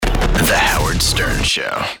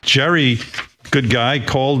Show. Jerry, good guy,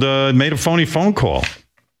 called, made a phony phone call.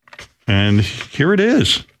 And here it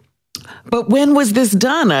is. But when was this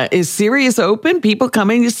done? Is Sirius open? People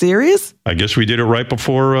coming to Sirius? I guess we did it right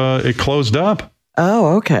before it closed up.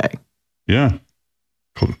 Oh, okay. Yeah.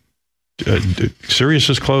 Sirius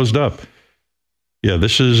is closed up. Yeah,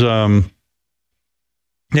 this is,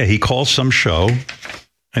 he calls some show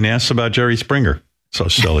and asks about Jerry Springer. So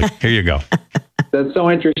silly. Here you go. That's so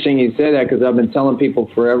interesting you say that, because I've been telling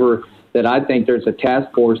people forever that I think there's a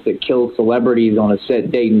task force that kills celebrities on a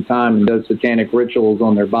set date and time and does satanic rituals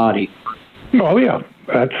on their bodies. Oh, yeah.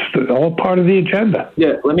 That's all part of the agenda.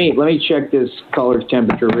 Yeah, let me check this caller's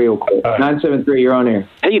temperature real quick. 973, you're on air.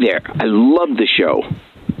 Hey there. I love the show.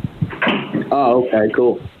 Oh, okay,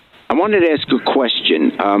 cool. I wanted to ask a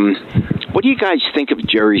question. What do you guys think of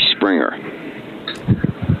Jerry Springer?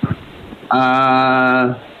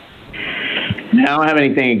 I don't have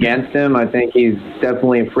anything against him. I think he's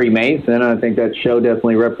definitely a Freemason. I think that show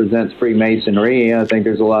definitely represents Freemasonry. I think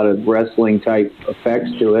there's a lot of wrestling-type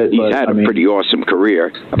effects to it. He's had a pretty awesome career.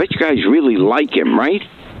 I bet you guys really like him, right?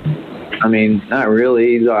 I mean, not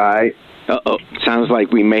really. He's all right. Uh-oh. Sounds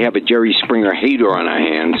like we may have a Jerry Springer hater on our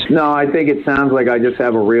hands. No, I think it sounds like I just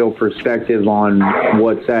have a real perspective on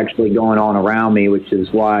what's actually going on around me, which is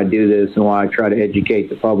why I do this and why I try to educate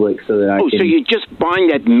the public so that I can... so you're just buying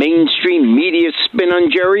that mainstream media spin on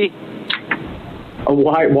Jerry?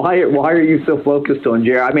 Why are you so focused on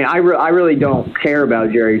Jerry? I mean, I really don't care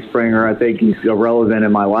about Jerry Springer. I think he's irrelevant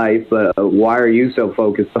in my life, but why are you so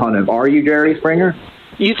focused on him? Are you Jerry Springer?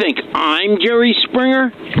 You think I'm Jerry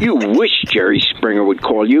Springer? You wish Jerry Springer would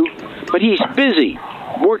call you, but he's busy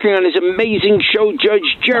working on his amazing show,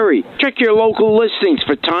 Judge Jerry. Check your local listings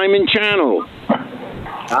for time and channel.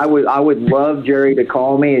 I would love Jerry to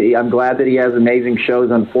call me. I'm glad that he has amazing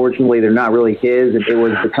shows. Unfortunately, they're not really his. It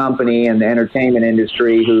was the company and the entertainment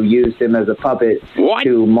industry who used him as a puppet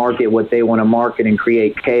to market what they want to market and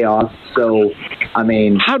create chaos. So, I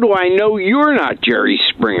mean... How do I know you're not Jerry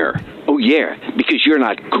Springer? Oh, yeah, because you're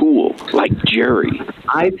not cool like Jerry.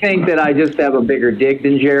 I think that I just have a bigger dick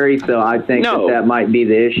than Jerry, so I think that might be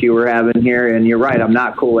the issue we're having here. And you're right, I'm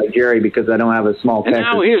not cool like Jerry because I don't have a small pecker. And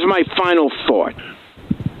now here's my final thought.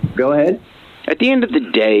 Go ahead. At the end of the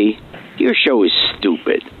day, your show is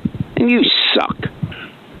stupid, and you suck,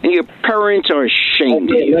 and your parents are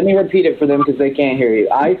ashamed of you. Let me repeat it for them because they can't hear you.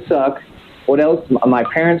 I suck. What else? My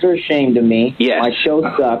parents are ashamed of me. Yes. My show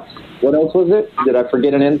sucks. What else was it? Did I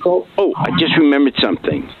forget an insult? Oh, I just remembered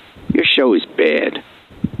something. Your show is bad.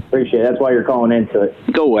 Appreciate it. That's why you're calling into it.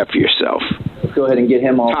 Go F yourself. Let's go ahead and get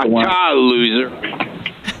him off the line. Ta-ta, loser.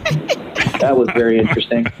 That was very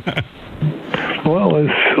interesting. Well,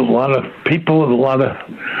 there's a lot of people, a lot of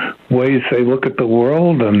ways they look at the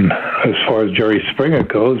world, and as far as Jerry Springer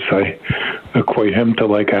goes, I equate him to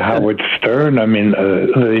like a Howard Stern. I mean,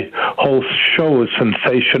 the whole show is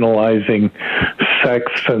sensationalizing sex,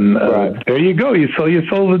 and there you go. You sell your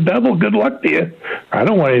soul to the devil. Good luck to you. I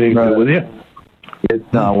don't want anything to do with you.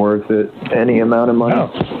 It's not worth it. Any amount of money.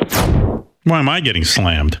 No. Why am I getting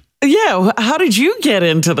slammed? Yeah, how did you get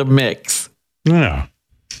into the mix? Yeah.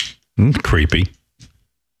 Creepy.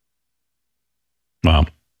 Well,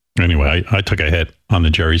 anyway, I took a hit on the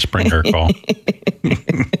Jerry Springer call.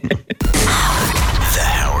 The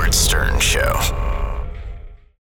Howard Stern Show.